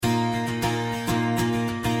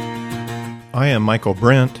I am Michael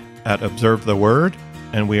Brent at Observe the Word,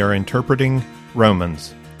 and we are interpreting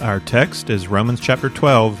Romans. Our text is Romans chapter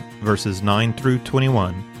 12, verses 9 through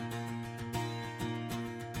 21.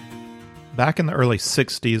 Back in the early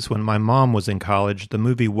 60s, when my mom was in college, the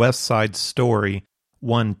movie West Side Story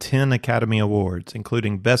won 10 Academy Awards,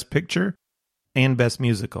 including Best Picture and Best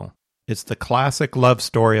Musical. It's the classic love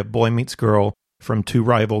story of boy meets girl from two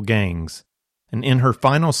rival gangs. And in her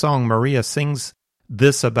final song, Maria sings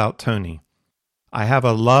this about Tony. I have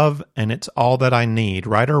a love, and it's all that I need,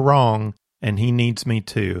 right or wrong, and he needs me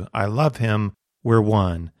too. I love him, we're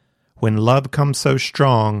one. When love comes so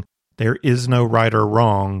strong, there is no right or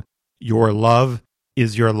wrong. Your love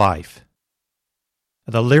is your life.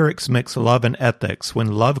 The lyrics mix love and ethics.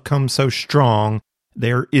 When love comes so strong,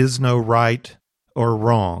 there is no right or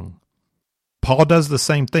wrong. Paul does the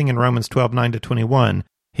same thing in Romans 12, 9-21.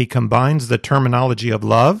 He combines the terminology of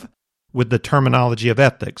love with the terminology of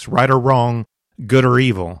ethics, right or wrong, good or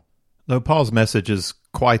evil, though Paul's message is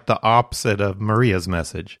quite the opposite of Maria's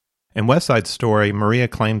message. In West Side Story, Maria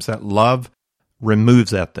claims that love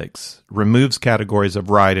removes ethics, removes categories of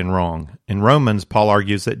right and wrong. In Romans, Paul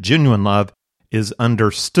argues that genuine love is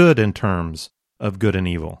understood in terms of good and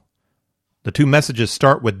evil. The two messages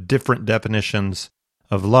start with different definitions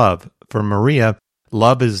of love. For Maria,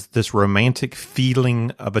 love is this romantic feeling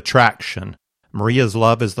of attraction. Maria's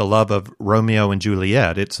love is the love of Romeo and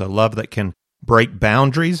Juliet. It's a love that can break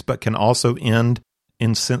boundaries, but can also end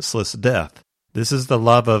in senseless death. This is the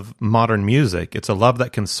love of modern music. It's a love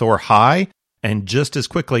that can soar high and just as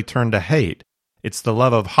quickly turn to hate. It's the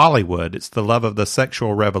love of Hollywood. It's the love of the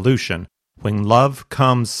sexual revolution. When love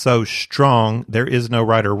comes so strong, there is no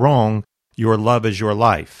right or wrong. Your love is your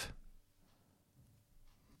life.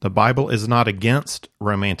 The Bible is not against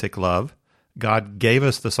romantic love. God gave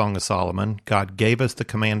us the Song of Solomon. God gave us the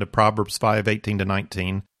command of Proverbs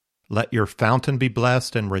 5:18-19. Let your fountain be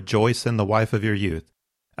blessed, and rejoice in the wife of your youth.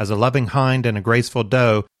 As a loving hind and a graceful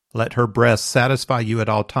doe, let her breast satisfy you at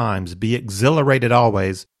all times. Be exhilarated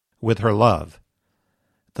always with her love.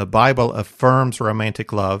 The Bible affirms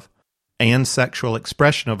romantic love and sexual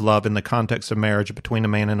expression of love in the context of marriage between a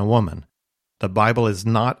man and a woman. The Bible is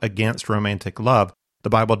not against romantic love. The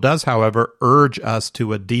Bible does, however, urge us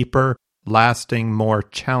to a deeper, lasting, more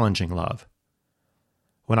challenging love.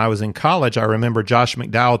 When I was in college, I remember Josh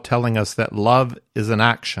McDowell telling us that love is an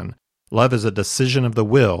action. Love is a decision of the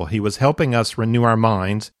will. He was helping us renew our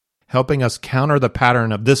minds, helping us counter the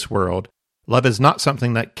pattern of this world. Love is not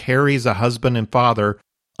something that carries a husband and father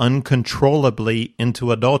uncontrollably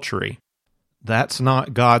into adultery. That's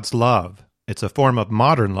not God's love. It's a form of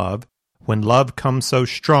modern love. When love comes so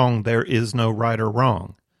strong, there is no right or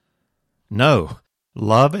wrong. No,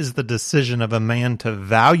 love is the decision of a man to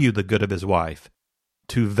value the good of his wife,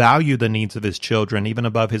 to value the needs of his children even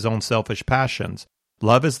above his own selfish passions.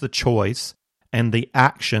 Love is the choice and the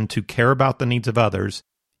action to care about the needs of others,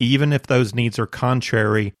 even if those needs are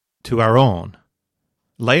contrary to our own.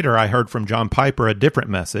 Later, I heard from John Piper a different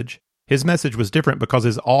message. His message was different because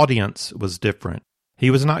his audience was different.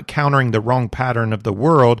 He was not countering the wrong pattern of the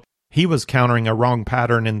world. He was countering a wrong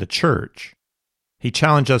pattern in the church. He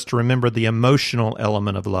challenged us to remember the emotional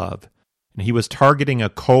element of love. And he was targeting a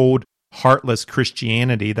cold, heartless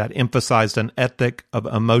Christianity that emphasized an ethic of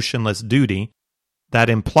emotionless duty that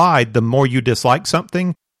implied the more you dislike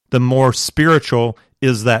something, the more spiritual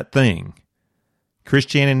is that thing.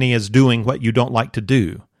 Christianity is doing what you don't like to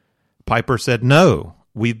do. Piper said, no,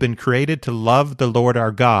 we've been created to love the Lord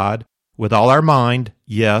our God with all our mind,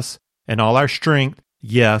 yes, and all our strength,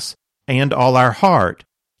 yes, and all our heart,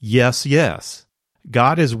 yes, yes.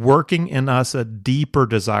 God is working in us a deeper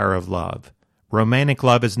desire of love. Romantic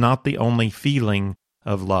love is not the only feeling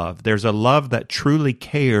of love. There's a love that truly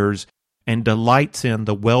cares and delights in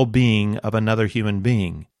the well-being of another human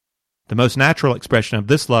being. The most natural expression of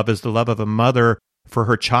this love is the love of a mother for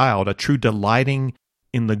her child, a true delighting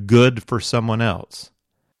in the good for someone else.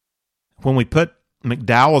 When we put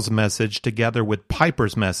McDowell's message together with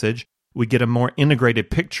Piper's message, we get a more integrated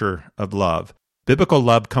picture of love. Biblical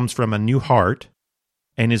love comes from a new heart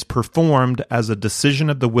and is performed as a decision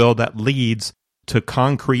of the will that leads to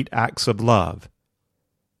concrete acts of love.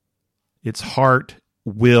 It's heart,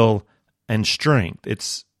 will, and strength.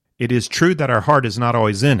 It is true that our heart is not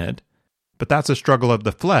always in it, but that's a struggle of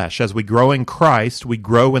the flesh. As we grow in Christ, we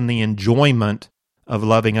grow in the enjoyment of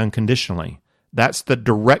loving unconditionally. That's the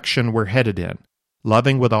direction we're headed in,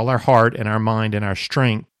 loving with all our heart and our mind and our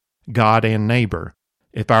strength, God and neighbor.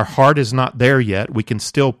 If our heart is not there yet, we can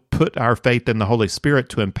still put our faith in the Holy Spirit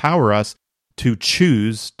to empower us to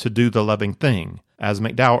choose to do the loving thing, as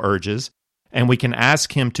McDowell urges, and we can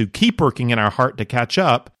ask Him to keep working in our heart to catch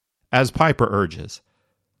up as Piper urges.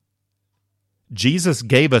 Jesus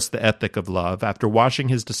gave us the ethic of love. After washing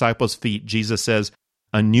his disciples' feet, Jesus says,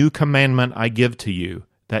 "A new commandment I give to you,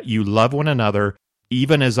 that you love one another,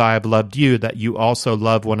 even as I have loved you, that you also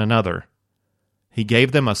love one another." He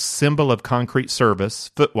gave them a symbol of concrete service,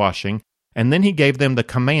 foot washing, and then he gave them the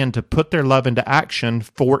command to put their love into action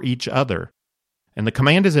for each other. And the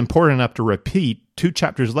command is important enough to repeat. 2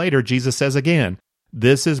 chapters later, Jesus says again,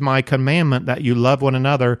 "This is my commandment, that you love one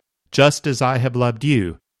another, just as I have loved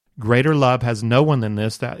you. Greater love has no one than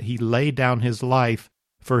this, that he laid down his life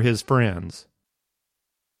for his friends."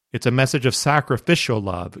 It's a message of sacrificial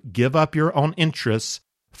love. Give up your own interests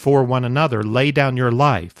for one another. Lay down your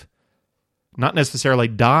life. Not necessarily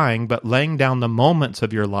dying, but laying down the moments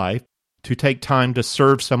of your life to take time to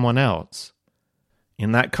serve someone else.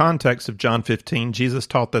 In that context of John 15, Jesus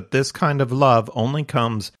taught that this kind of love only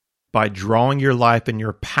comes by drawing your life and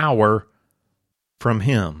your power from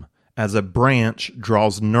him, as a branch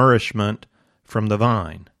draws nourishment from the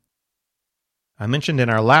vine. I mentioned in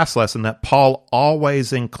our last lesson that Paul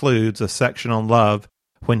always includes a section on love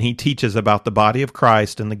when he teaches about the body of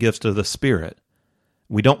Christ and the gifts of the Spirit.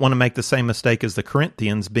 We don't want to make the same mistake as the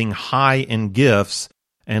Corinthians, being high in gifts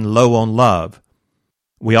and low on love.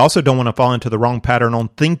 We also don't want to fall into the wrong pattern on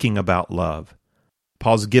thinking about love.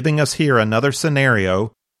 Paul's giving us here another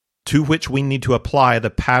scenario to which we need to apply the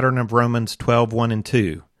pattern of Romans 12:1 and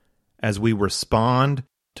 2 as we respond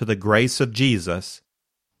to the grace of Jesus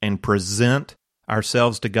and present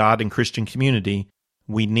ourselves to God and Christian community.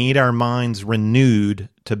 We need our minds renewed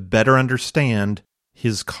to better understand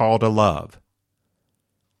his call to love.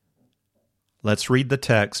 Let's read the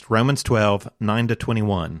text, Romans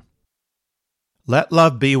 12:9-21. "Let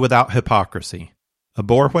love be without hypocrisy.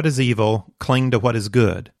 Abhor what is evil, cling to what is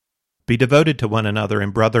good. Be devoted to one another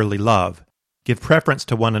in brotherly love. Give preference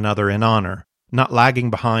to one another in honor, not lagging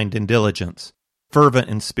behind in diligence, fervent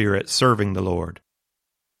in spirit, serving the Lord.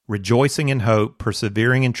 Rejoicing in hope,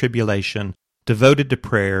 persevering in tribulation, devoted to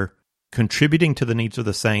prayer, contributing to the needs of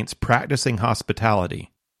the saints, practicing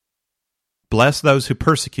hospitality. Bless those who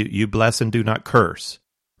persecute you, bless and do not curse.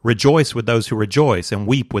 Rejoice with those who rejoice, and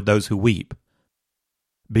weep with those who weep.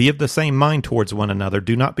 Be of the same mind towards one another.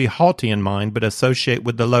 Do not be haughty in mind, but associate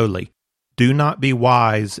with the lowly. Do not be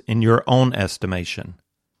wise in your own estimation.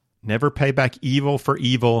 Never pay back evil for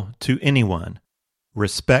evil to anyone.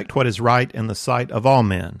 Respect what is right in the sight of all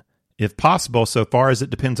men. If possible, so far as it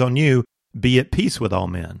depends on you, be at peace with all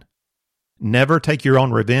men. Never take your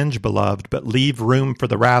own revenge, beloved, but leave room for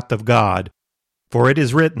the wrath of God. For it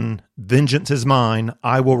is written, 'Vengeance is mine,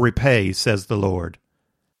 I will repay, says the Lord.'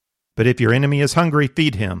 But if your enemy is hungry,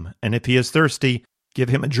 feed him, and if he is thirsty, give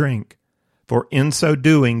him a drink. For in so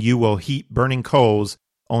doing you will heap burning coals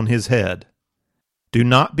on his head. Do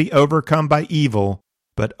not be overcome by evil,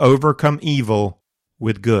 but overcome evil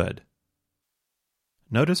with good."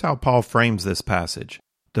 Notice how Paul frames this passage.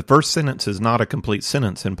 The first sentence is not a complete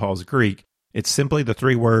sentence in Paul's Greek. It's simply the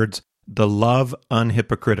 3 words, "the love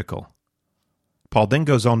unhypocritical." Paul then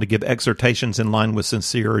goes on to give exhortations in line with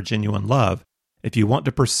sincere or genuine love. If you want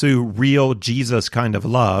to pursue real Jesus kind of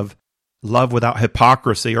love without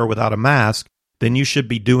hypocrisy or without a mask, then you should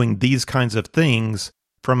be doing these kinds of things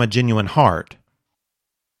from a genuine heart.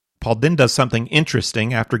 Paul then does something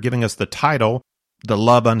interesting. After giving us the title, "the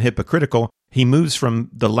love unhypocritical," he moves from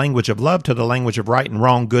the language of love to the language of right and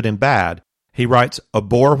wrong, good and bad. He writes,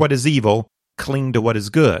 "Abhor what is evil, cling to what is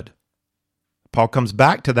good." Paul comes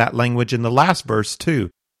back to that language in the last verse too.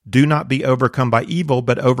 "Do not be overcome by evil,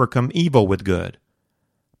 but overcome evil with good."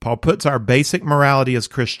 Paul puts our basic morality as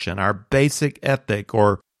Christian, our basic ethic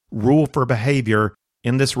or rule for behavior,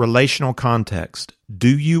 in this relational context.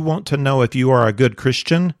 Do you want to know if you are a good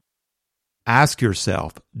Christian? Ask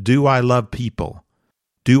yourself, do I love people?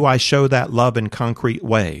 Do I show that love in concrete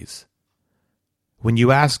ways? When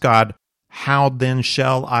you ask God, "How then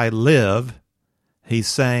shall I live?" He's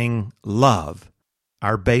saying love.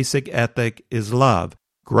 Our basic ethic is love.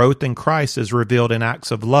 Growth in Christ is revealed in acts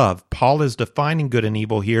of love. Paul is defining good and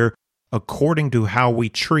evil here according to how we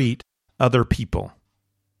treat other people.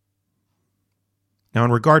 Now,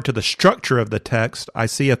 in regard to the structure of the text, I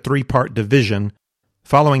see a 3-part division.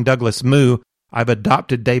 Following Douglas Moo, I've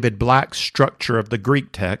adopted David Black's structure of the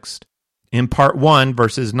Greek text. In part 1,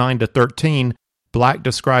 verses 9-13, Black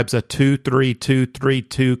describes a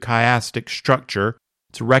 2-3-2-3-2 chiastic structure.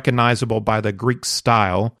 It's recognizable by the Greek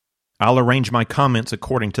style. I'll arrange my comments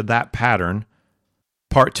according to that pattern.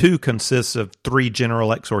 Part 2 consists of 3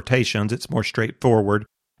 general exhortations. It's more straightforward.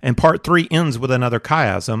 And part 3 ends with another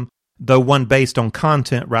chiasm, though one based on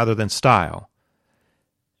content rather than style.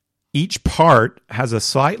 Each part has a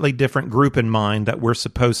slightly different group in mind that we're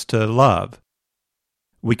supposed to love.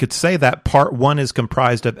 We could say that part 1 is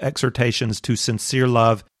comprised of exhortations to sincere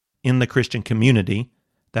love in the Christian community.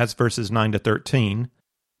 That's verses 9 to 13.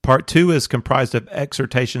 Part 2 is comprised of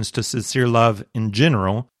exhortations to sincere love in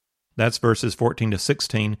general. That's verses 14 to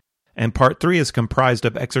 16. And part 3 is comprised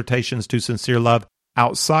of exhortations to sincere love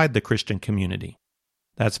outside the Christian community.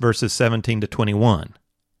 That's verses 17 to 21.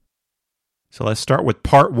 So let's start with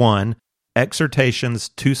part 1, exhortations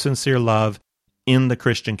to sincere love in the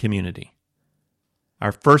Christian community.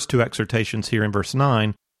 Our first two exhortations here in verse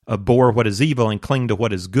 9, abhor what is evil and cling to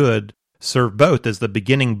what is good, serve both as the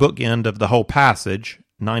beginning bookend of the whole passage,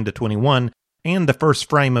 9 to 21, and the first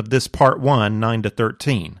frame of this part 1, 9 to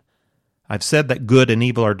 13. I've said that good and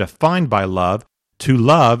evil are defined by love. To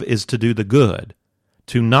love is to do the good.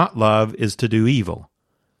 To not love is to do evil.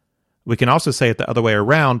 We can also say it the other way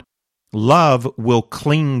around. Love will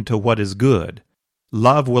cling to what is good.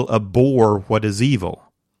 Love will abhor what is evil.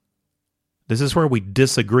 This is where we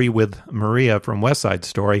disagree with Maria from West Side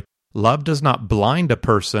Story. Love does not blind a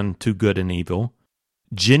person to good and evil.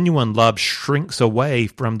 Genuine love shrinks away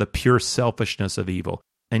from the pure selfishness of evil.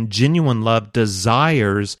 And genuine love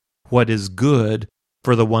desires what is good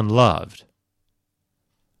for the one loved.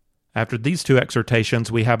 After these two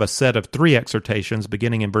exhortations, we have a set of 3 exhortations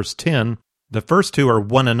beginning in verse 10. The first 2 are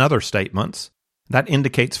one another statements. That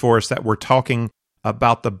indicates for us that we're talking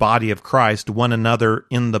about the body of Christ, one another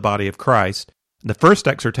in the body of Christ. The first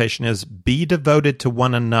exhortation is, be devoted to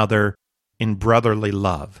one another in brotherly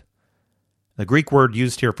love. The Greek word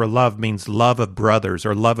used here for love means love of brothers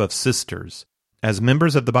or love of sisters. As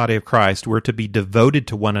members of the body of Christ, we're to be devoted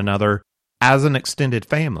to one another as an extended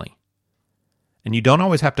family. And you don't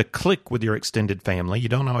always have to click with your extended family. You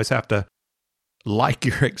don't always have to like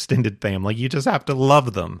your extended family. You just have to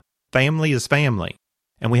love them. Family is family.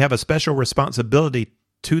 And we have a special responsibility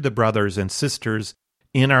to the brothers and sisters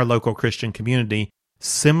in our local Christian community,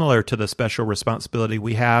 similar to the special responsibility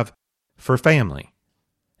we have for family.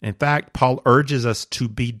 In fact, Paul urges us to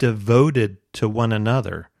be devoted to one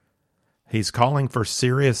another. He's calling for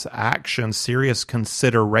serious action, serious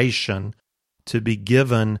consideration to be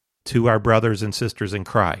given to our brothers and sisters in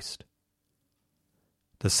Christ.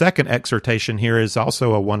 The second exhortation here is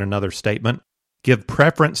also a one another statement. Give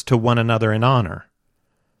preference to one another in honor.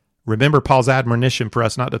 Remember Paul's admonition for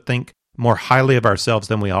us not to think more highly of ourselves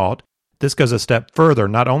than we ought. This goes a step further.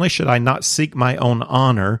 Not only should I not seek my own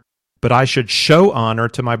honor, but I should show honor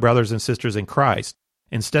to my brothers and sisters in Christ.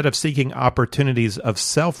 Instead of seeking opportunities of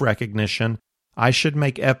self-recognition, I should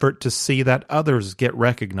make effort to see that others get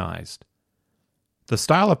recognized. The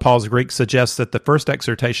style of Paul's Greek suggests that the first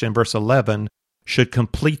exhortation in verse 11 should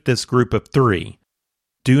complete this group of 3.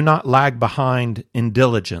 Do not lag behind in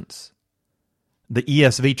diligence. The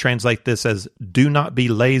ESV translates this as, do not be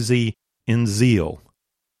lazy in zeal.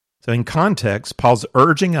 So in context, Paul's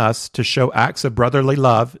urging us to show acts of brotherly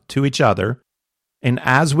love to each other. And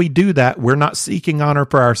as we do that, we're not seeking honor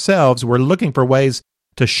for ourselves. We're looking for ways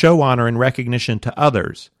to show honor and recognition to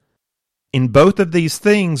others. In both of these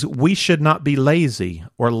things, we should not be lazy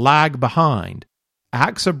or lag behind.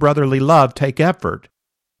 Acts of brotherly love take effort.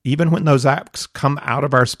 Even when those acts come out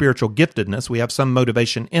of our spiritual giftedness, we have some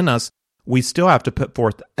motivation in us, we still have to put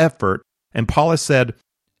forth effort. And Paul has said,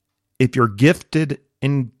 if you're gifted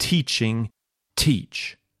in teaching,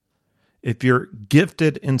 teach. If you're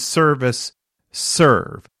gifted in service,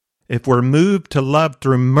 serve. If we're moved to love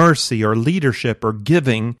through mercy or leadership or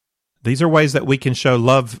giving, these are ways that we can show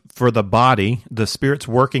love for the body. The Spirit's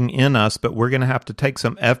working in us, but we're going to have to take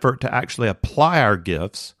some effort to actually apply our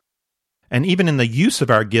gifts. And even in the use of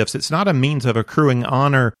our gifts, it's not a means of accruing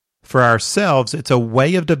honor for ourselves. It's a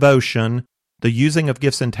way of devotion, the using of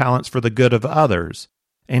gifts and talents for the good of others.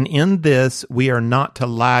 And in this, we are not to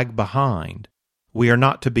lag behind. We are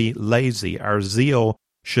not to be lazy. Our zeal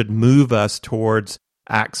should move us towards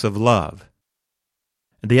acts of love.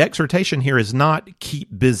 The exhortation here is not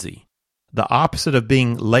keep busy. The opposite of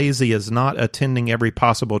being lazy is not attending every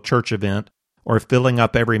possible church event or filling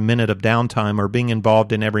up every minute of downtime or being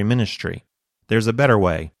involved in every ministry. There's a better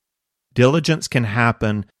way. Diligence can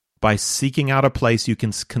happen by seeking out a place you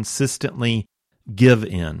can consistently give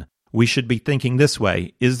in. We should be thinking this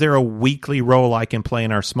way. Is there a weekly role I can play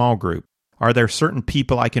in our small group? Are there certain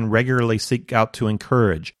people I can regularly seek out to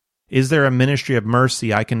encourage? Is there a ministry of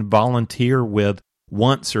mercy I can volunteer with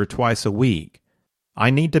once or twice a week? I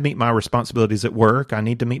need to meet my responsibilities at work. I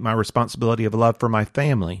need to meet my responsibility of love for my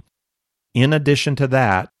family. In addition to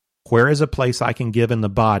that, where is a place I can give in the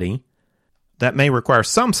body that may require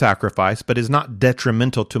some sacrifice, but is not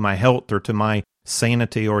detrimental to my health or to my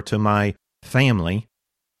sanity or to my family?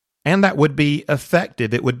 And that would be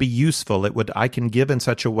effective. It would be useful. I can give in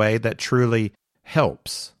such a way that truly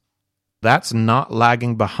helps. That's not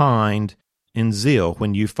lagging behind in zeal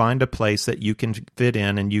when you find a place that you can fit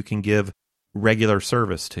in and you can give regular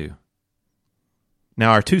service to.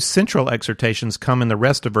 Now, our two central exhortations come in the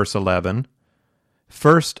rest of verse 11.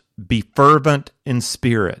 First, be fervent in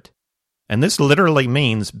spirit. And this literally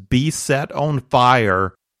means be set on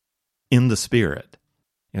fire in the Spirit.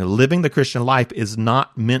 Living the Christian life is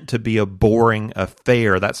not meant to be a boring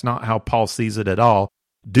affair. That's not how Paul sees it at all.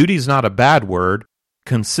 Duty is not a bad word.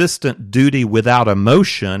 Consistent duty without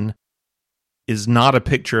emotion is not a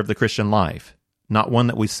picture of the Christian life, not one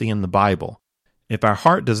that we see in the Bible. If our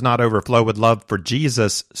heart does not overflow with love for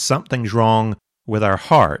Jesus, something's wrong with our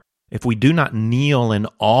heart. If we do not kneel in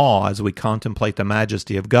awe as we contemplate the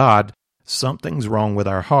majesty of God, something's wrong with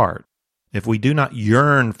our heart. If we do not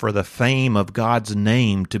yearn for the fame of God's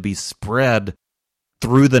name to be spread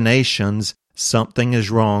through the nations, something is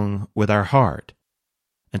wrong with our heart.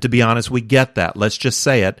 And to be honest, we get that. Let's just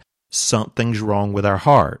say it. Something's wrong with our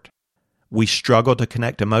heart. We struggle to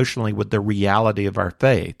connect emotionally with the reality of our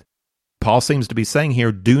faith. Paul seems to be saying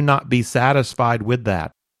here, do not be satisfied with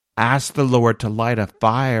that. Ask the Lord to light a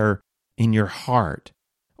fire in your heart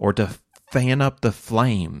or to fan up the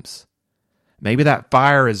flames. Maybe that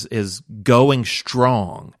fire is going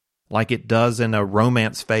strong like it does in a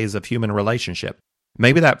romance phase of human relationship.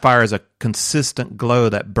 Maybe that fire is a consistent glow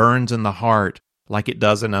that burns in the heart like it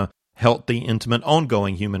does in a healthy, intimate,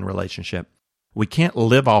 ongoing human relationship. We can't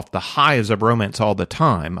live off the highs of romance all the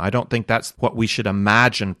time. I don't think that's what we should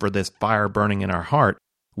imagine for this fire burning in our heart.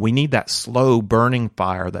 We need that slow burning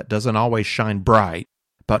fire that doesn't always shine bright,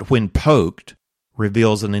 but when poked,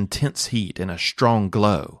 reveals an intense heat and a strong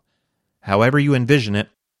glow. However you envision it,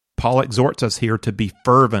 Paul exhorts us here to be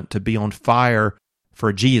fervent, to be on fire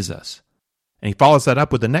for Jesus. And he follows that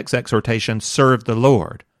up with the next exhortation, serve the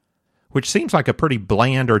Lord, which seems like a pretty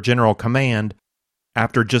bland or general command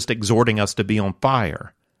after just exhorting us to be on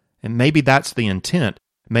fire. And maybe that's the intent.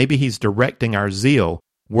 Maybe he's directing our zeal.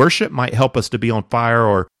 Worship might help us to be on fire,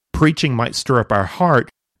 or preaching might stir up our heart,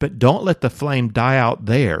 but don't let the flame die out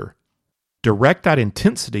there. Direct that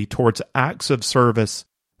intensity towards acts of service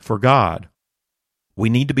for God. We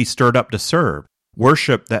need to be stirred up to serve.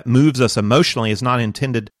 Worship that moves us emotionally is not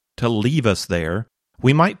intended to leave us there.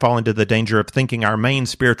 We might fall into the danger of thinking our main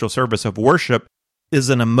spiritual service of worship is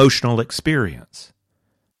an emotional experience.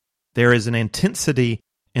 There is an intensity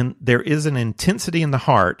in the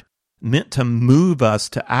heart meant to move us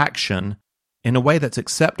to action in a way that's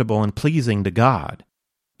acceptable and pleasing to God.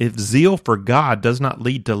 If zeal for God does not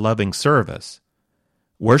lead to loving service,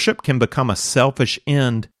 worship can become a selfish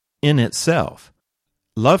end in itself.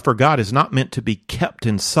 Love for God is not meant to be kept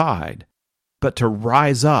inside, but to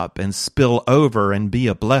rise up and spill over and be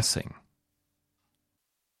a blessing.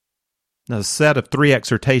 Now, the set of 3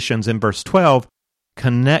 exhortations in verse 12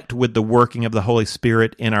 connect with the working of the Holy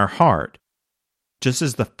Spirit in our heart. Just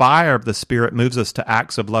as the fire of the Spirit moves us to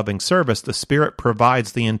acts of loving service, the Spirit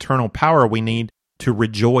provides the internal power we need to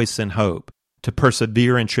rejoice in hope, to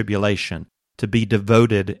persevere in tribulation, to be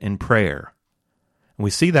devoted in prayer. And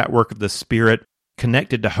we see that work of the Spirit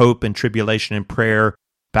connected to hope and tribulation and prayer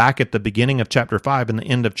back at the beginning of chapter 5 and the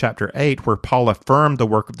end of chapter 8, where Paul affirmed the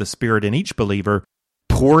work of the Spirit in each believer,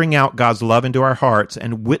 pouring out God's love into our hearts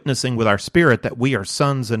and witnessing with our spirit that we are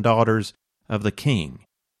sons and daughters of the King.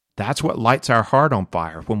 That's what lights our heart on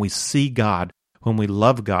fire, when we see God, when we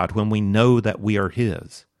love God, when we know that we are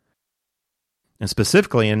His. And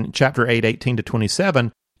specifically in chapter 8, 18 to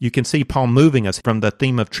 27, you can see Paul moving us from the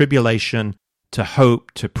theme of tribulation to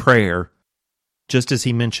hope to prayer, just as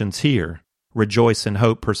he mentions here, rejoice in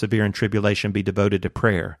hope, persevere in tribulation, be devoted to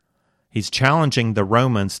prayer. He's challenging the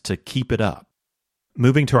Romans to keep it up.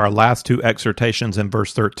 Moving to our last 2 exhortations in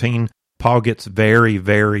verse 13, Paul gets very,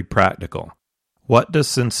 very practical. What does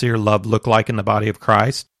sincere love look like in the body of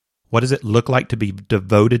Christ? What does it look like to be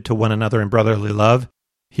devoted to one another in brotherly love?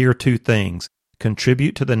 Here are 2 things.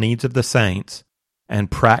 Contribute to the needs of the saints and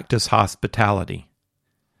practice hospitality.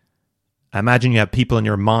 I imagine you have people in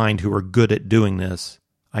your mind who are good at doing this.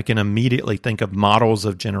 I can immediately think of models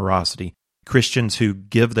of generosity, Christians who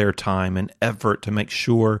give their time and effort to make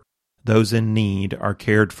sure those in need are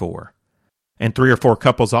cared for. And 3 or 4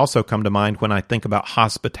 couples also come to mind when I think about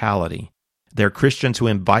hospitality. They're Christians who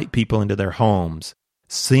invite people into their homes,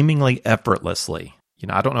 seemingly effortlessly.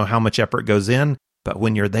 I don't know how much effort goes in, but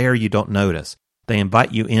when you're there, you don't notice. They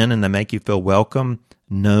invite you in and they make you feel welcome,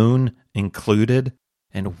 known, included.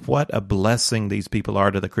 And what a blessing these people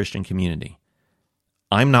are to the Christian community.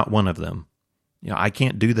 I'm not one of them. I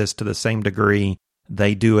can't do this to the same degree.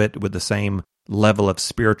 They do it with the same level of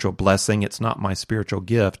spiritual blessing. It's not my spiritual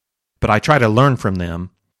gift, but I try to learn from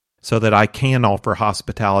them so that I can offer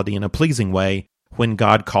hospitality in a pleasing way when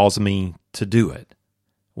God calls me to do it.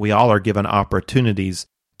 We all are given opportunities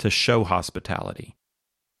to show hospitality.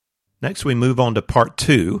 Next, we move on to part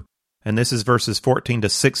 2, and this is verses 14 to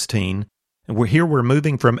 16. And we're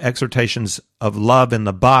moving from exhortations of love in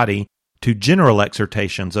the body to general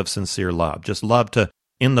exhortations of sincere love, just love to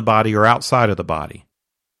in the body or outside of the body.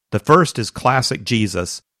 The first is classic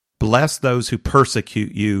Jesus, bless those who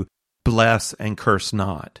persecute you, bless and curse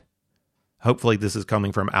not. Hopefully this is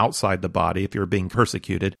coming from outside the body if you're being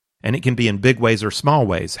persecuted, and it can be in big ways or small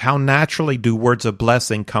ways. How naturally do words of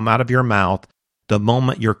blessing come out of your mouth the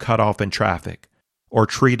moment you're cut off in traffic, or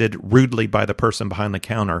treated rudely by the person behind the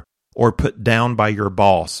counter, or put down by your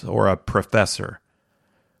boss or a professor?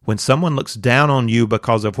 When someone looks down on you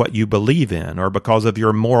because of what you believe in or because of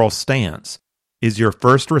your moral stance, is your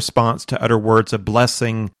first response to utter words of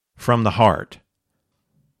blessing from the heart?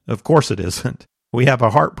 Of course it isn't. We have a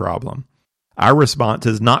heart problem. Our response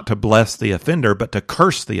is not to bless the offender, but to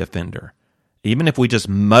curse the offender. Even if we just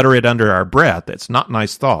mutter it under our breath, it's not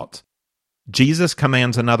nice thoughts. Jesus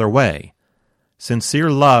commands another way. Sincere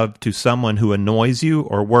love to someone who annoys you,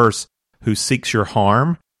 or worse, who seeks your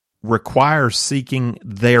harm, requires seeking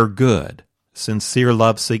their good. Sincere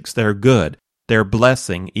love seeks their good, their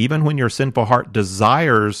blessing, even when your sinful heart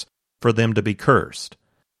desires for them to be cursed.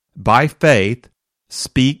 By faith,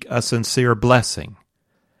 speak a sincere blessing.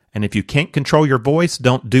 And if you can't control your voice,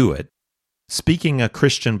 don't do it. Speaking a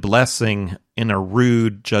Christian blessing in a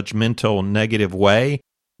rude, judgmental, negative way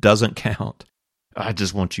doesn't count. I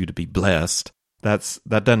just want you to be blessed. That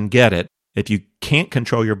doesn't get it. If you can't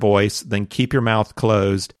control your voice, then keep your mouth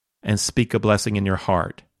closed and speak a blessing in your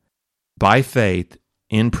heart. By faith,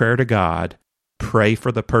 in prayer to God, pray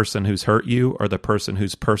for the person who's hurt you, or the person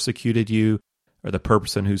who's persecuted you, or the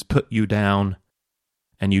person who's put you down.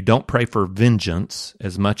 And you don't pray for vengeance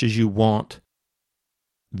as much as you want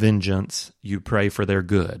vengeance. You pray for their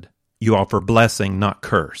good. You offer blessing, not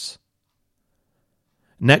curse.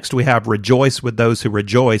 Next, we have rejoice with those who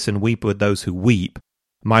rejoice and weep with those who weep.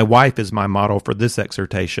 My wife is my model for this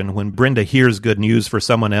exhortation. When Brenda hears good news for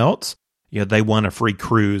someone else, they won a free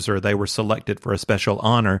cruise or they were selected for a special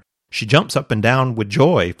honor, she jumps up and down with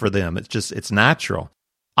joy for them. It's natural.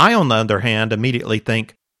 I, on the other hand, immediately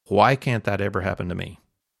think, why can't that ever happen to me?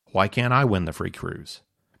 Why can't I win the free cruise?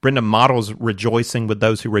 Brenda models rejoicing with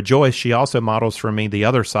those who rejoice. She also models for me the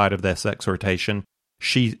other side of this exhortation.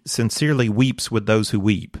 She sincerely weeps with those who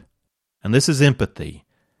weep. And this is empathy.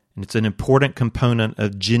 And it's an important component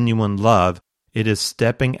of genuine love. It is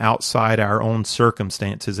stepping outside our own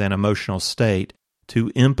circumstances and emotional state to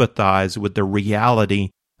empathize with the reality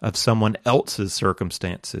of someone else's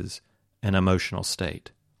circumstances and emotional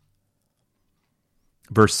state.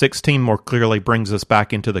 Verse 16 more clearly brings us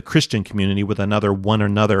back into the Christian community with another one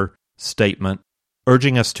another statement,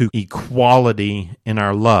 urging us to equality in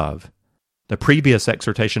our love. The previous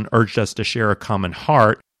exhortation urged us to share a common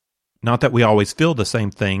heart, not that we always feel the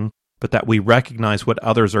same thing, but that we recognize what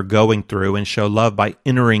others are going through and show love by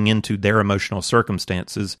entering into their emotional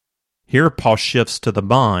circumstances. Here Paul shifts to the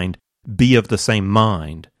mind, be of the same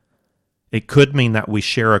mind. It could mean that we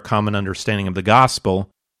share a common understanding of the gospel,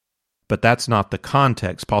 but that's not the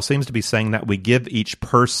context. Paul seems to be saying that we give each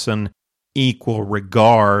person equal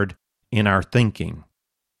regard in our thinking.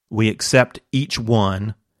 We accept each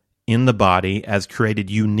one in the body as created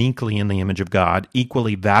uniquely in the image of God,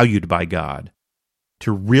 equally valued by God.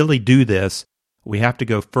 To really do this, we have to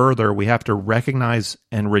go further. We have to recognize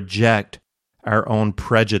and reject our own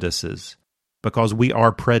prejudices, because we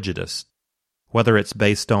are prejudiced, whether it's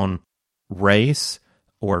based on race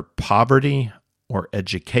or poverty or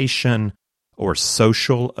education or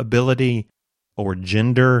social ability or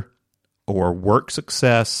gender or work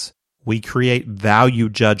success. We create value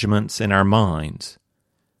judgments in our minds.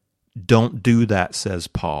 Don't do that, says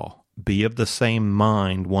Paul. Be of the same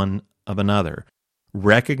mind one of another.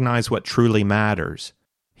 Recognize what truly matters.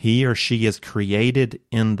 He or she is created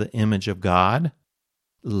in the image of God,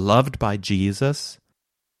 loved by Jesus,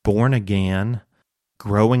 born again,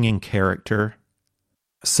 growing in character.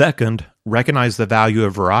 Second, recognize the value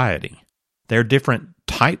of variety. There are different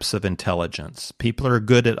types of intelligence. People are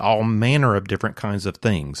good at all manner of different kinds of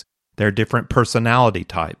things. There are different personality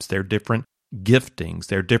types. There are different giftings.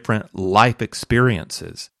 There are different life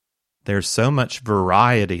experiences. There's so much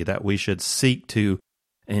variety that we should seek to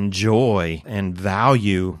enjoy and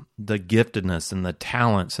value the giftedness and the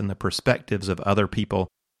talents and the perspectives of other people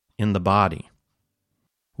in the body.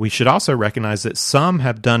 We should also recognize that some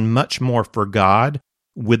have done much more for God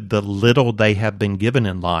with the little they have been given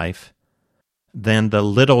in life than the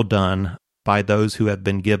little done by those who have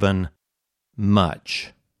been given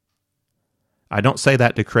much. I don't say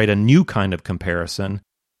that to create a new kind of comparison,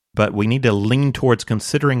 but we need to lean towards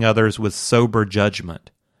considering others with sober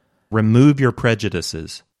judgment. Remove your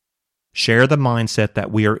prejudices. Share the mindset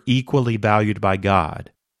that we are equally valued by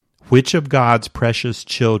God. Which of God's precious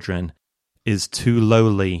children is too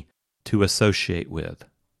lowly to associate with?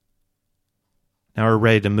 Now we're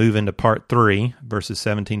ready to move into part 3, verses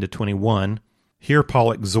 17 to 21. Here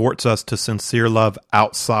Paul exhorts us to sincere love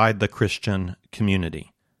outside the Christian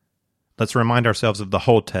community. Let's remind ourselves of the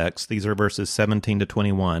whole text. These are verses 17 to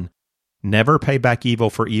 21. Never pay back evil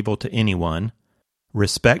for evil to anyone.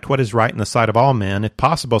 Respect what is right in the sight of all men. If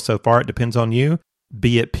possible, so far it depends on you,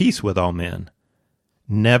 be at peace with all men.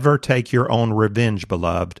 Never take your own revenge,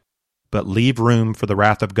 beloved, but leave room for the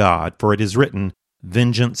wrath of God, for it is written,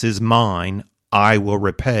 "Vengeance is mine, I will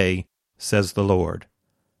repay, says the Lord."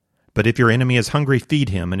 But if your enemy is hungry, feed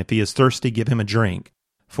him, and if he is thirsty, give him a drink,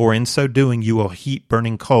 for in so doing you will heap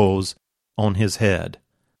burning coals on his head.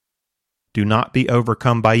 Do not be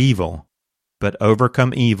overcome by evil, but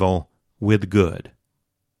overcome evil with good.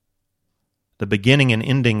 The beginning and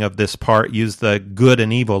ending of this part use the good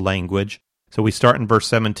and evil language. So we start in verse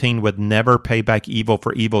 17 with never pay back evil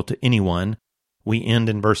for evil to anyone. We end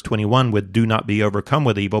in verse 21 with do not be overcome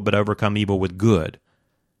with evil, but overcome evil with good.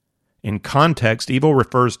 In context, evil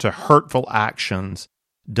refers to hurtful actions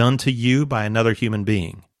done to you by another human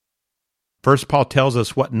being. First, Paul tells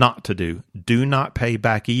us what not to do. Do not pay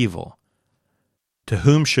back evil. To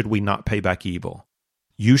whom should we not pay back evil?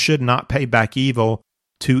 You should not pay back evil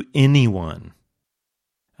to anyone.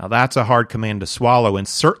 Now that's a hard command to swallow and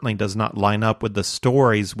certainly does not line up with the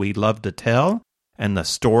stories we love to tell and the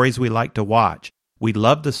stories we like to watch. We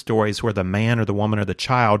love the stories where the man or the woman or the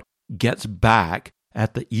child gets back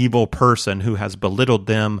at the evil person who has belittled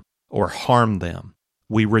them or harmed them.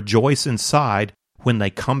 We rejoice inside when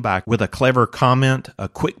they come back with a clever comment, a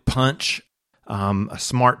quick punch, a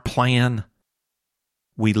smart plan.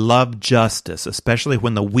 We love justice, especially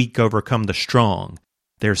when the weak overcome the strong.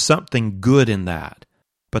 There's something good in that,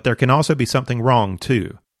 but there can also be something wrong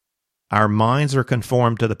too. Our minds are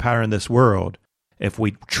conformed to the pattern of this world. If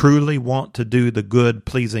we truly want to do the good,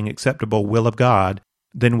 pleasing, acceptable will of God,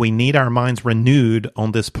 then we need our minds renewed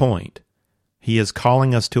on this point. He is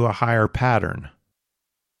calling us to a higher pattern.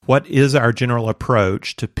 What is our general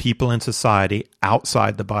approach to people in society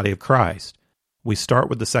outside the body of Christ? We start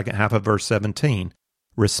with the second half of verse 17.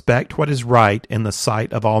 Respect what is right in the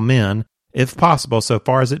sight of all men. If possible, so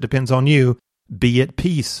far as it depends on you, be at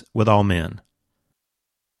peace with all men.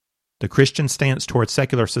 The Christian stance towards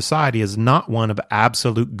secular society is not one of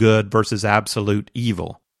absolute good versus absolute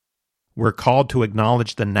evil. We're called to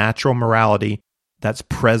acknowledge the natural morality that's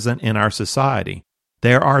present in our society.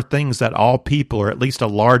 There are things that all people, or at least a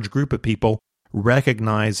large group of people,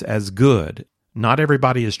 recognize as good. Not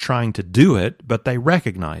everybody is trying to do it, but they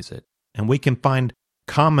recognize it. And we can find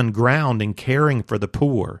common ground in caring for the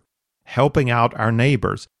poor, helping out our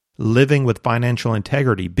neighbors, living with financial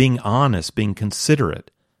integrity, being honest, being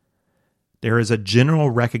considerate. There is a general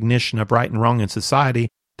recognition of right and wrong in society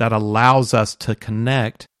that allows us to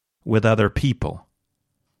connect with other people.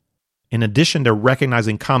 In addition to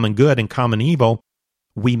recognizing common good and common evil,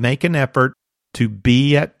 we make an effort to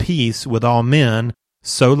be at peace with all men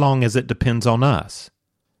so long as it depends on us.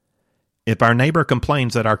 If our neighbor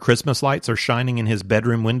complains that our Christmas lights are shining in his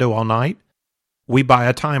bedroom window all night, we buy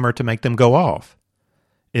a timer to make them go off.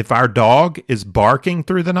 If our dog is barking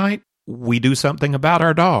through the night, we do something about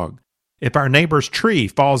our dog. If our neighbor's tree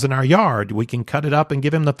falls in our yard, we can cut it up and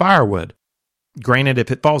give him the firewood. Granted,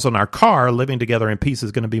 if it falls on our car, living together in peace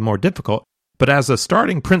is going to be more difficult. But as a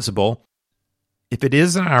starting principle, if it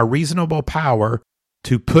is in our reasonable power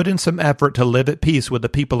to put in some effort to live at peace with the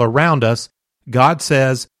people around us, God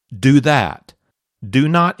says, do that. Do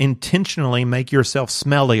not intentionally make yourself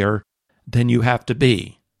smellier than you have to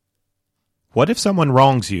be. What if someone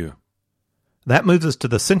wrongs you? That moves us to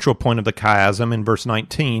the central point of the chiasm in verse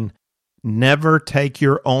 19. Never take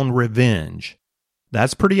your own revenge.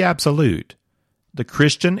 That's pretty absolute. The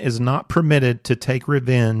Christian is not permitted to take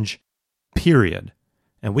revenge, period.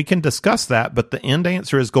 And we can discuss that, but the end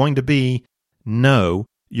answer is going to be, no,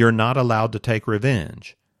 you're not allowed to take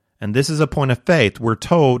revenge. And this is a point of faith. We're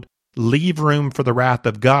told, leave room for the wrath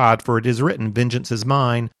of God, for it is written, vengeance is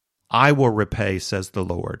mine, I will repay, says the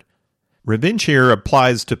Lord. Revenge here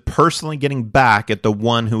applies to personally getting back at the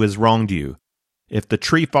one who has wronged you. If the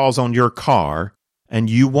tree falls on your car and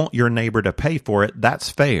you want your neighbor to pay for it, that's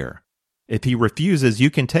fair. If he refuses, you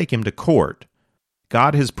can take him to court.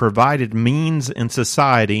 God has provided means in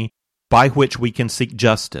society by which we can seek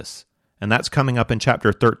justice. And that's coming up in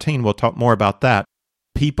chapter 13. We'll talk more about that.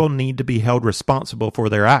 People need to be held responsible for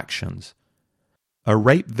their actions. A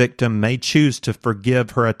rape victim may choose to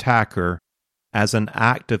forgive her attacker as an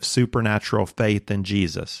act of supernatural faith in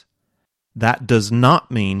Jesus. That does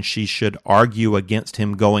not mean she should argue against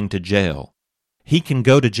him going to jail. He can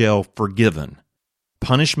go to jail forgiven.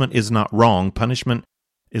 Punishment is not wrong. Punishment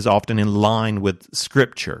is often in line with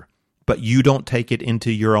Scripture, but you don't take it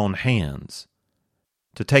into your own hands.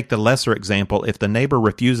 To take the lesser example, if the neighbor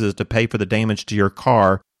refuses to pay for the damage to your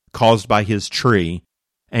car caused by his tree,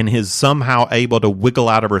 and is somehow able to wiggle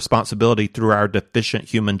out of responsibility through our deficient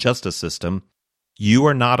human justice system, you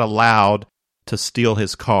are not allowed to steal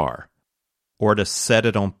his car or to set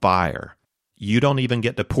it on fire. You don't even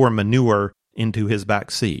get to pour manure into his back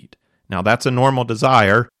seat. Now, that's a normal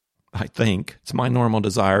desire, I think. It's my normal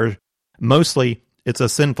desire. Mostly, it's a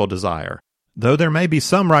sinful desire, though there may be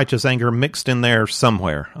some righteous anger mixed in there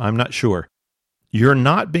somewhere. I'm not sure. You're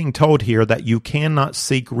not being told here that you cannot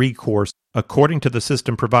seek recourse according to the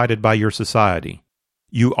system provided by your society.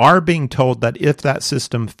 You are being told that if that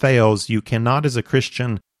system fails, you cannot, as a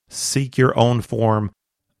Christian, seek your own form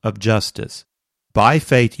of justice. By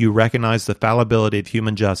faith, you recognize the fallibility of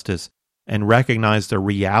human justice and recognize the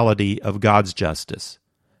reality of God's justice.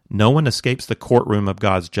 No one escapes the courtroom of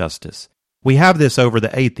God's justice. We have this over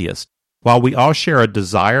the atheist. While we all share a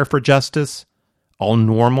desire for justice, all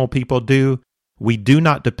normal people do, we do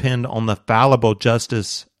not depend on the fallible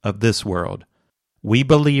justice of this world. We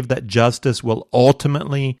believe that justice will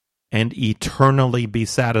ultimately and eternally be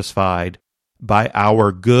satisfied by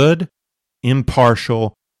our good,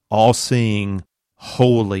 impartial, all-seeing,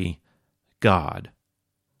 holy God.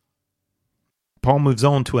 Paul moves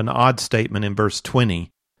on to an odd statement in verse 20.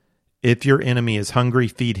 If your enemy is hungry,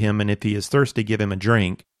 feed him, and if he is thirsty, give him a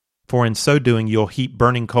drink, for in so doing you'll heap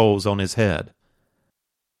burning coals on his head.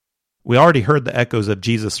 We already heard the echoes of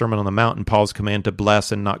Jesus' Sermon on the Mount and Paul's command to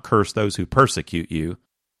bless and not curse those who persecute you.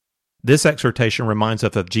 This exhortation reminds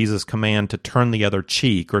us of Jesus' command to turn the other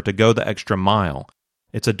cheek or to go the extra mile.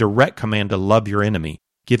 It's a direct command to love your enemy.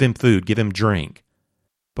 Give him food, give him drink.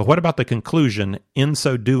 But what about the conclusion, in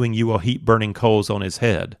so doing you will heap burning coals on his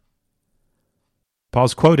head?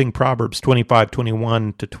 Paul's quoting Proverbs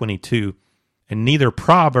 25:21-22, and neither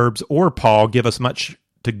Proverbs or Paul give us much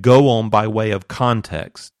to go on by way of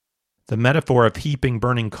context. The metaphor of heaping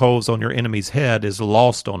burning coals on your enemy's head is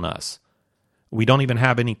lost on us. We don't even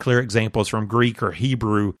have any clear examples from Greek or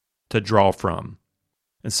Hebrew to draw from.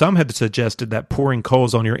 And some have suggested that pouring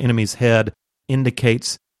coals on your enemy's head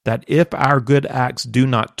indicates that if our good acts do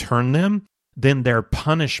not turn them, then their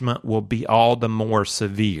punishment will be all the more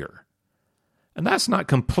severe. And that's not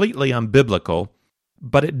completely unbiblical,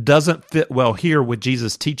 but it doesn't fit well here with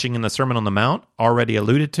Jesus' teaching in the Sermon on the Mount, already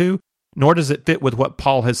alluded to, nor does it fit with what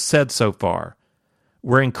Paul has said so far.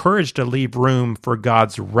 We're encouraged to leave room for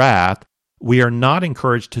God's wrath. We are not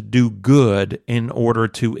encouraged to do good in order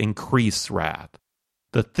to increase wrath.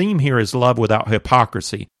 The theme here is love without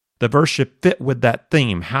hypocrisy. The verse should fit with that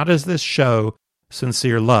theme. How does this show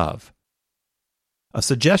sincere love? A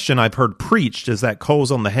suggestion I've heard preached is that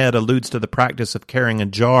coals on the head alludes to the practice of carrying a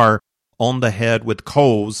jar on the head with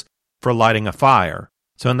coals for lighting a fire.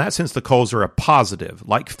 So in that sense, the coals are a positive,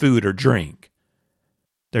 like food or drink.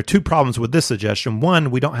 There are two problems with this suggestion.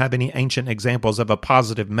 One, we don't have any ancient examples of a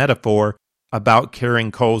positive metaphor about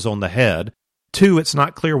carrying coals on the head. Two, it's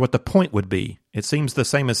not clear what the point would be. It seems the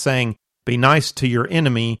same as saying, be nice to your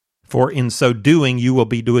enemy, for in so doing you will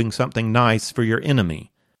be doing something nice for your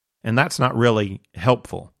enemy. And that's not really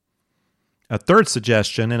helpful. A third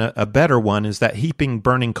suggestion, and a better one, is that heaping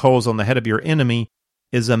burning coals on the head of your enemy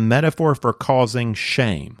is a metaphor for causing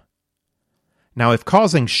shame. Now, if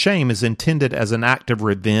causing shame is intended as an act of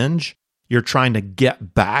revenge, you're trying to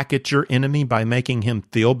get back at your enemy by making him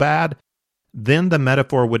feel bad, then the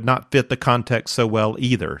metaphor would not fit the context so well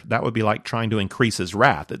either. That would be like trying to increase his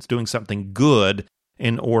wrath. It's doing something good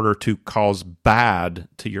in order to cause bad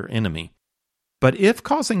to your enemy. But if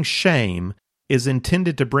causing shame is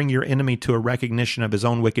intended to bring your enemy to a recognition of his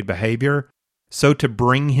own wicked behavior, so to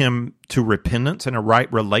bring him to repentance and a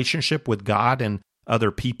right relationship with God and other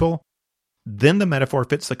people, then the metaphor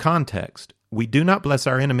fits the context. We do not bless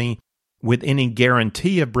our enemy with any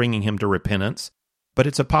guarantee of bringing him to repentance, but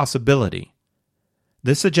it's a possibility.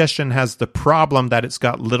 This suggestion has the problem that it's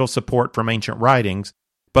got little support from ancient writings,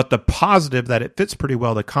 but the positive that it fits pretty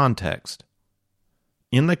well the context.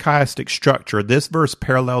 In the chiastic structure, this verse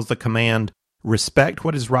parallels the command, respect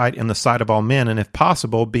what is right in the sight of all men, and if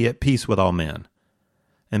possible, be at peace with all men.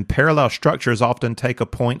 And parallel structures often take a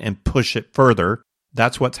point and push it further.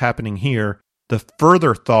 That's what's happening here. The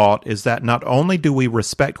further thought is that not only do we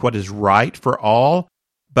respect what is right for all,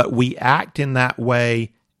 but we act in that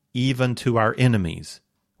way even to our enemies,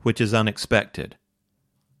 which is unexpected.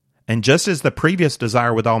 And just as the previous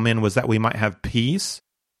desire with all men was that we might have peace,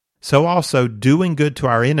 so also doing good to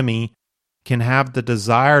our enemy can have the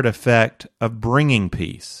desired effect of bringing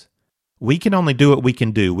peace. We can only do what we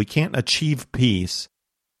can do. We can't achieve peace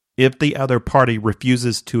if the other party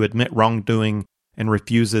refuses to admit wrongdoing and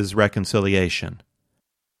refuses reconciliation.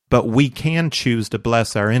 But we can choose to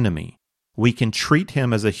bless our enemy. We can treat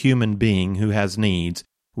him as a human being who has needs.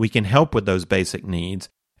 We can help with those basic needs.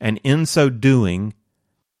 And in so doing,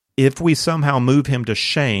 if we somehow move him to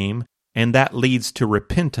shame and that leads to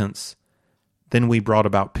repentance, then we brought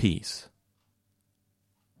about peace.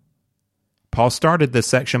 Paul started this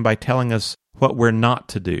section by telling us what we're not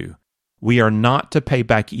to do. We are not to pay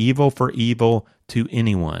back evil for evil to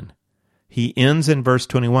anyone. He ends in verse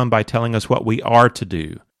 21 by telling us what we are to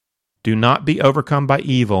do. Do not be overcome by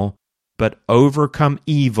evil, but overcome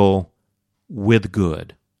evil with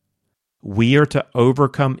good. We are to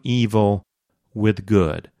overcome evil with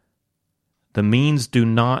good. The means do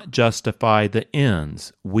not justify the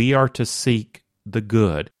ends. We are to seek the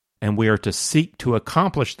good, and we are to seek to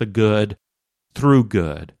accomplish the good through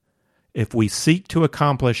good. If we seek to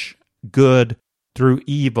accomplish good through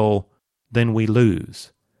evil, then we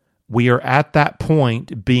lose. We are at that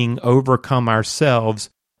point being overcome ourselves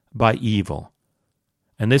by evil.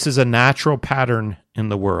 And this is a natural pattern in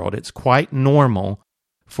the world. It's quite normal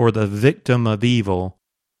for the victim of evil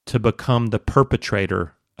to become the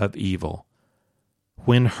perpetrator of evil.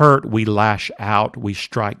 When hurt, we lash out, we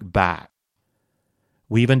strike back.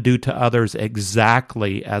 We even do to others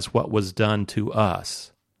exactly as what was done to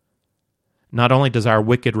us. Not only does our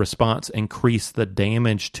wicked response increase the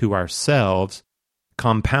damage to ourselves,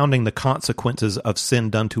 compounding the consequences of sin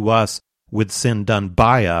done to us with sin done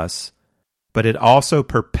by us, but it also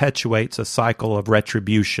perpetuates a cycle of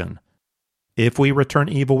retribution. If we return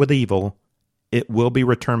evil with evil, it will be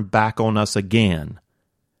returned back on us again.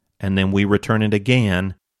 And then we return it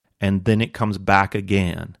again, and then it comes back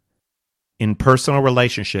again. In personal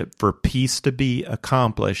relationship, for peace to be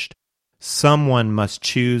accomplished, someone must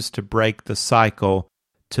choose to break the cycle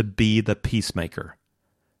to be the peacemaker.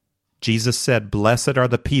 Jesus said, "Blessed are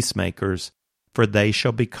the peacemakers, for they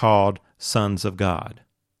shall be called sons of God."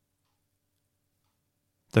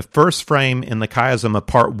 The first frame in the chiasm of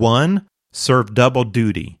part 1 served double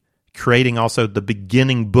duty, creating also the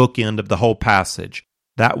beginning bookend of the whole passage.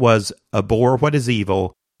 That was, abhor what is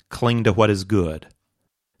evil, cling to what is good.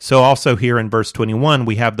 So also here in verse 21,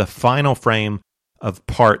 we have the final frame of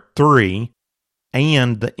part 3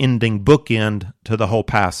 and the ending bookend to the whole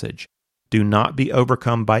passage. Do not be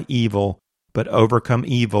overcome by evil, but overcome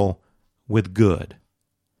evil with good.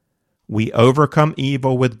 We overcome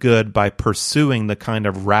evil with good by pursuing the kind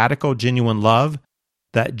of radical, genuine love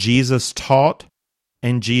that Jesus taught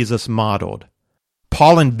and Jesus modeled.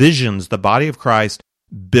 Paul envisions the body of Christ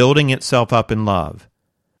building itself up in love.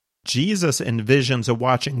 Jesus envisions a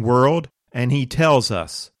watching world, and he tells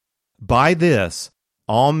us, "By this,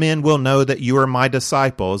 all men will know that you are my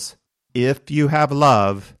disciples, if you have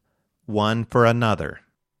love one for another."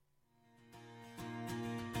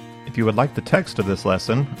 If you would like the text of this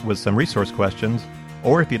lesson with some resource questions,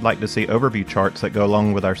 or if you'd like to see overview charts that go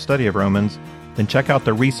along with our study of Romans, then check out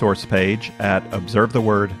the resource page at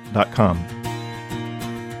observetheword.com.